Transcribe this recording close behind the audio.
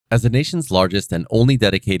As the nation's largest and only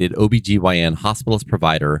dedicated OBGYN hospitalist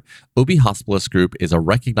provider, OB Hospitalist Group is a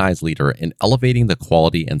recognized leader in elevating the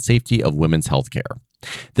quality and safety of women's healthcare.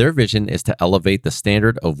 Their vision is to elevate the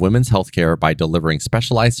standard of women's healthcare by delivering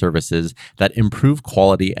specialized services that improve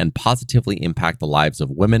quality and positively impact the lives of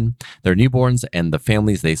women, their newborns, and the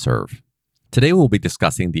families they serve. Today, we'll be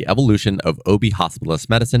discussing the evolution of OB Hospitalist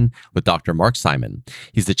medicine with Dr. Mark Simon.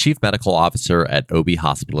 He's the Chief Medical Officer at OB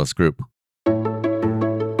Hospitalist Group.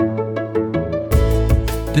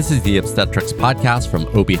 This is the Obstetrics Podcast from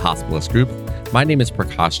OB Hospitalist Group. My name is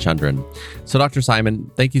Prakash Chandran. So, Dr. Simon,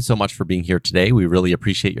 thank you so much for being here today. We really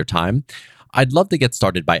appreciate your time. I'd love to get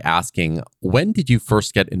started by asking, when did you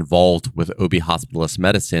first get involved with OB Hospitalist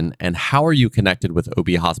medicine, and how are you connected with OB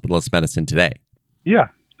Hospitalist medicine today? Yeah,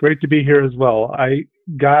 great to be here as well. I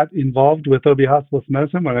got involved with OB Hospitalist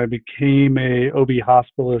medicine when I became a OB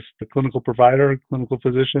Hospitalist clinical provider, clinical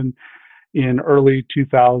physician in early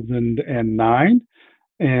 2009.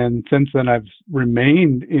 And since then, I've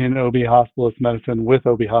remained in OB Hospitalist medicine with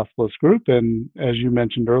OB Hospitalist Group, and as you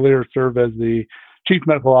mentioned earlier, serve as the Chief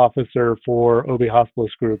Medical Officer for OB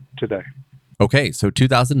Hospitalist Group today. Okay, so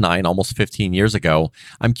 2009, almost 15 years ago.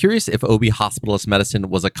 I'm curious if OB Hospitalist medicine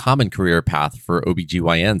was a common career path for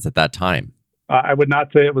OBGYNs at that time. I would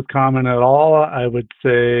not say it was common at all. I would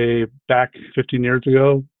say back 15 years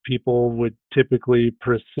ago, people would typically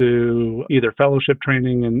pursue either fellowship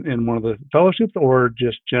training in one of the fellowships or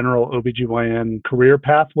just general OBGYN career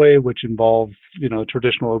pathway, which involves,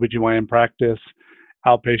 traditional OBGYN practice,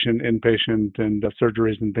 outpatient, inpatient, and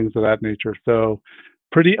surgeries and things of that nature. So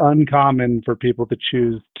pretty uncommon for people to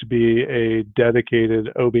choose to be a dedicated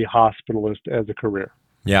OB hospitalist as a career.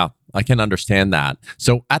 Yeah, I can understand that.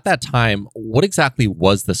 So at that time, what exactly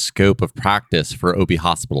was the scope of practice for OB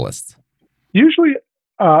hospitalists? Usually,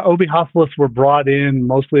 OB hospitalists were brought in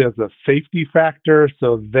mostly as a safety factor.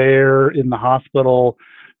 So they're in the hospital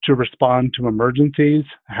to respond to emergencies,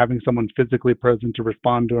 having someone physically present to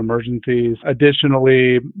respond to emergencies.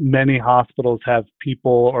 Additionally, many hospitals have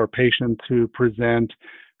people or patients who present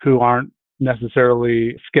who aren't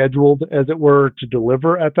necessarily scheduled, as it were, to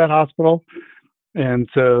deliver at that hospital. And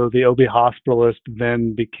so the OB hospitalist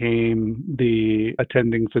then became the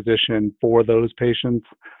attending physician for those patients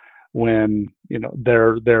when,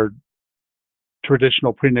 their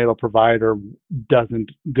traditional prenatal provider doesn't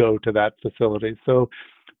go to that facility. So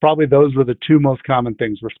probably those were the two most common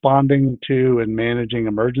things: responding to and managing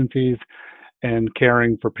emergencies and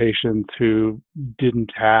caring for patients who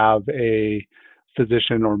didn't have a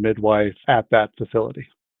physician or midwife at that facility.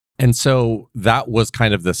 And so that was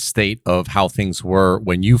kind of the state of how things were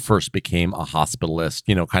when you first became a hospitalist,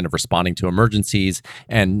 kind of responding to emergencies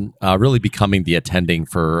and really becoming the attending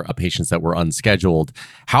for patients that were unscheduled.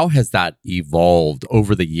 How has that evolved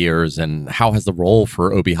over the years, and how has the role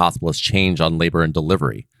for OB hospitalists changed on labor and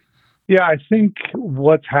delivery? Yeah, I think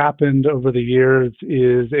what's happened over the years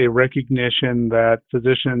is a recognition that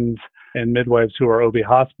physicians and midwives who are OB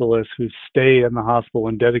hospitalists who stay in the hospital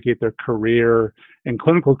and dedicate their career and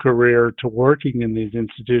clinical career to working in these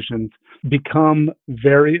institutions become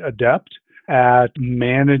very adept at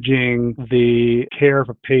managing the care of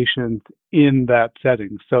patients in that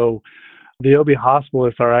setting. So the OB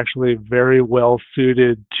hospitalists are actually very well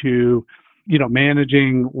suited to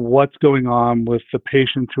managing what's going on with the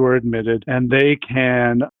patients who are admitted, and they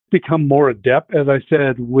can become more adept, as I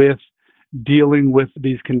said, with dealing with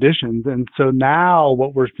these conditions. And so now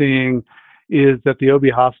what we're seeing is that the OB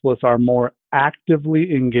hospitalists are more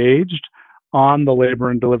actively engaged on the labor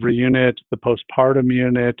and delivery unit, the postpartum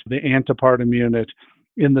unit, the antepartum unit,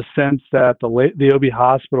 in the sense that the OB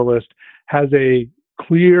hospitalist has a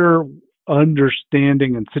clear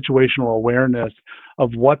understanding and situational awareness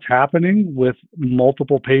of what's happening with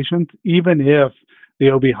multiple patients, even if the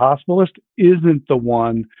OB hospitalist isn't the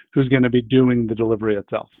one who's going to be doing the delivery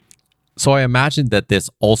itself. So I imagine that this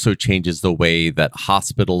also changes the way that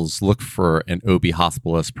hospitals look for an OB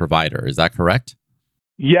hospitalist provider. Is that correct?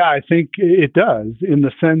 Yeah, I think it does, in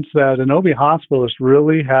the sense that an OB hospitalist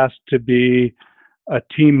really has to be a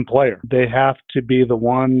team player. They have to be the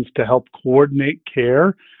ones to help coordinate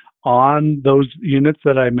care on those units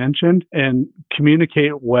that I mentioned and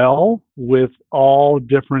communicate well with all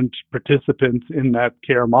different participants in that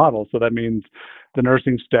care model. So that means the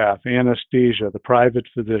nursing staff, anesthesia, the private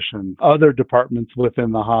physician, other departments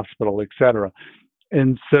within the hospital, et cetera.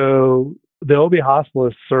 And so the OB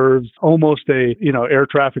hospitalist serves almost a, air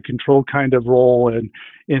traffic control kind of role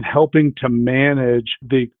in helping to manage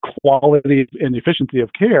the quality and efficiency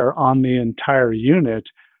of care on the entire unit.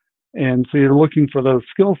 And so you're looking for those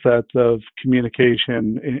skill sets of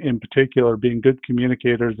communication, in particular, being good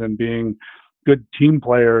communicators and being good team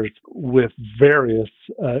players with various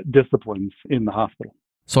disciplines in the hospital.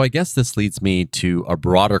 So I guess this leads me to a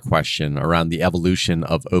broader question around the evolution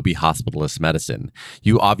of OB hospitalist medicine.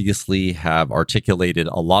 You obviously have articulated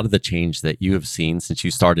a lot of the change that you have seen since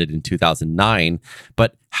you started in 2009,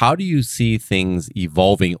 but how do you see things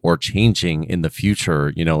evolving or changing in the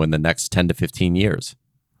future, in the next 10 to 15 years?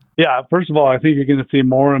 Yeah, first of all, I think you're going to see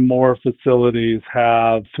more and more facilities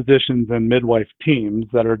have physicians and midwife teams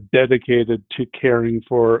that are dedicated to caring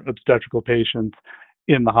for obstetrical patients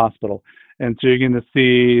in the hospital. And so you're going to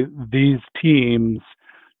see these teams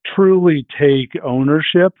truly take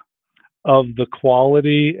ownership of the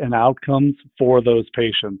quality and outcomes for those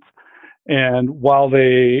patients. And while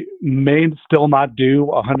they may still not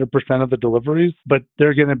do 100% of the deliveries, but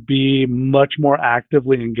they're going to be much more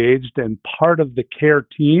actively engaged and part of the care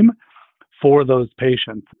team for those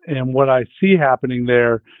patients. And what I see happening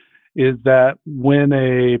there is that when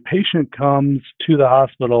a patient comes to the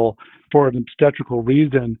hospital for an obstetrical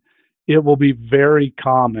reason, it will be very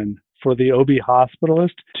common for the OB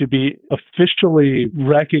hospitalist to be officially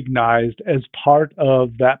recognized as part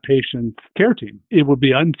of that patient's care team. It would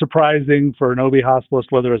be unsurprising for an OB hospitalist,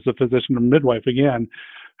 whether it's a physician or midwife, again,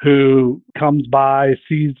 who comes by,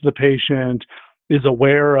 sees the patient, is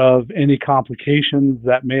aware of any complications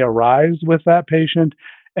that may arise with that patient,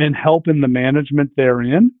 and help in the management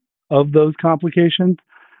therein of those complications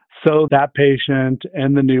so that patient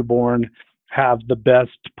and the newborn have the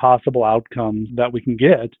best possible outcomes that we can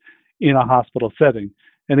get in a hospital setting.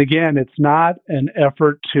 And again, it's not an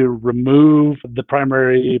effort to remove the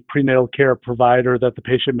primary prenatal care provider that the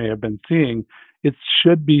patient may have been seeing. It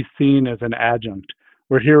should be seen as an adjunct.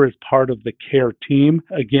 We're here as part of the care team,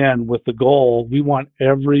 again, with the goal, we want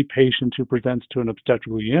every patient who presents to an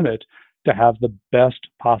obstetrical unit to have the best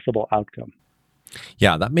possible outcome.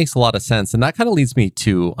 Yeah, that makes a lot of sense. And that kind of leads me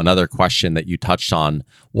to another question that you touched on.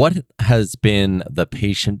 What has been the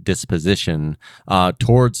patient disposition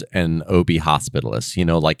towards an OB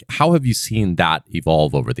hospitalist? How have you seen that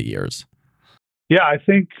evolve over the years? Yeah, I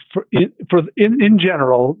think in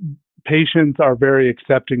general, patients are very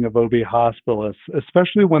accepting of OB hospitalists,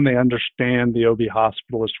 especially when they understand the OB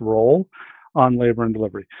hospitalist role on labor and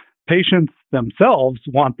delivery. Patients themselves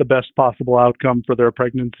want the best possible outcome for their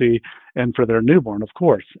pregnancy and for their newborn, of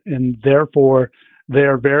course. And therefore,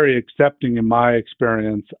 they're very accepting, in my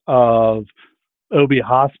experience, of OB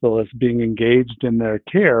hospitalists being engaged in their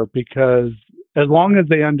care because as long as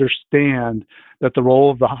they understand that the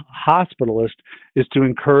role of the hospitalist is to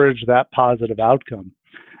encourage that positive outcome.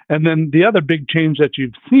 And then the other big change that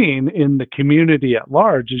you've seen in the community at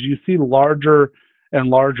large is you see larger and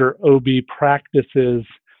larger OB practices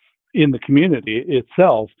in the community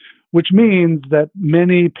itself, which means that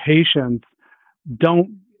many patients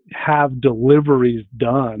don't have deliveries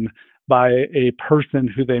done by a person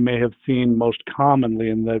who they may have seen most commonly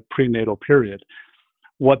in the prenatal period.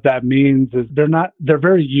 What that means is they're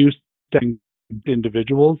very used to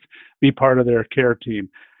individuals be part of their care team.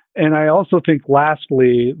 And I also think,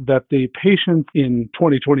 lastly, that the patients in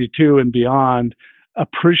 2022 and beyond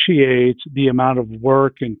appreciate the amount of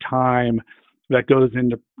work and time that goes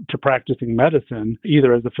into practicing medicine,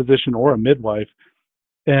 either as a physician or a midwife.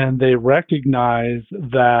 And they recognize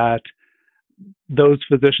that those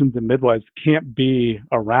physicians and midwives can't be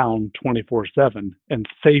around 24/7 and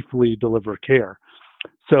safely deliver care.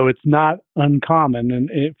 So it's not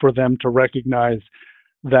uncommon for them to recognize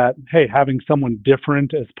that, hey, having someone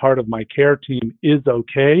different as part of my care team is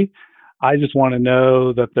okay. I just want to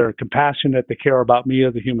know that they're compassionate, they care about me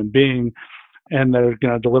as a human being, and they're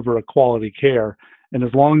going to deliver a quality care. And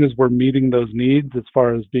as long as we're meeting those needs as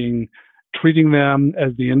far as treating them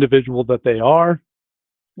as the individual that they are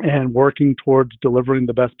and working towards delivering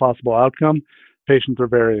the best possible outcome, patients are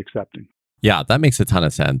very accepting. Yeah, that makes a ton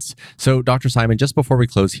of sense. So, Dr. Simon, just before we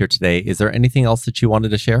close here today, is there anything else that you wanted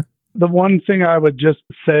to share? The one thing I would just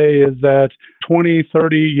say is that 20,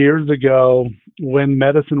 30 years ago, when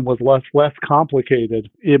medicine was less complicated,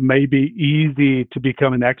 it may be easy to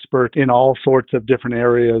become an expert in all sorts of different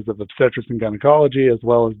areas of obstetrics and gynecology, as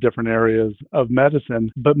well as different areas of medicine.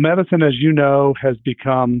 But medicine, as you know, has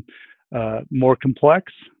become more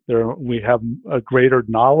complex. We have a greater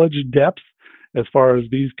knowledge depth as far as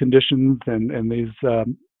these conditions and these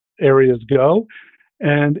areas go.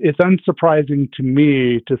 And it's unsurprising to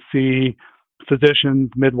me to see physicians,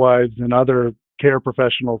 midwives, and other care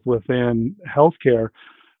professionals within healthcare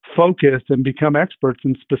focus and become experts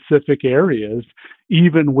in specific areas,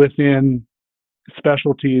 even within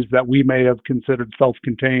specialties that we may have considered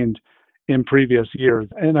self-contained in previous years.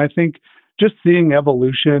 And I think just seeing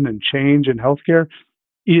evolution and change in healthcare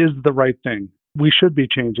is the right thing. we should be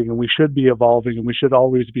changing and we should be evolving and we should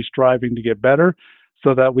always be striving to get better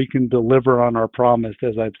so that we can deliver on our promise,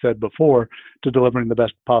 as I've said before, to delivering the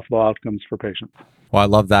best possible outcomes for patients. Well, I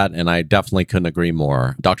love that, and I definitely couldn't agree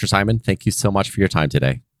more. Dr. Simon, thank you so much for your time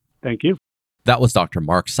today. Thank you. That was Dr.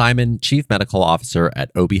 Mark Simon, Chief Medical Officer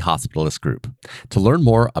at OB Hospitalist Group. To learn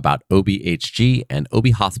more about OBHG and OB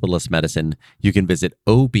Hospitalist Medicine, you can visit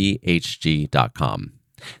obhg.com.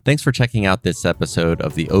 Thanks for checking out this episode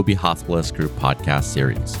of the OB Hospitalist Group podcast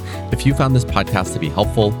series. If you found this podcast to be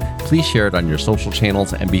helpful, please share it on your social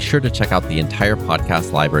channels and be sure to check out the entire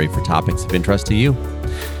podcast library for topics of interest to you.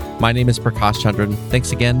 My name is Prakash Chandran.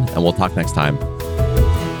 Thanks again, and we'll talk next time.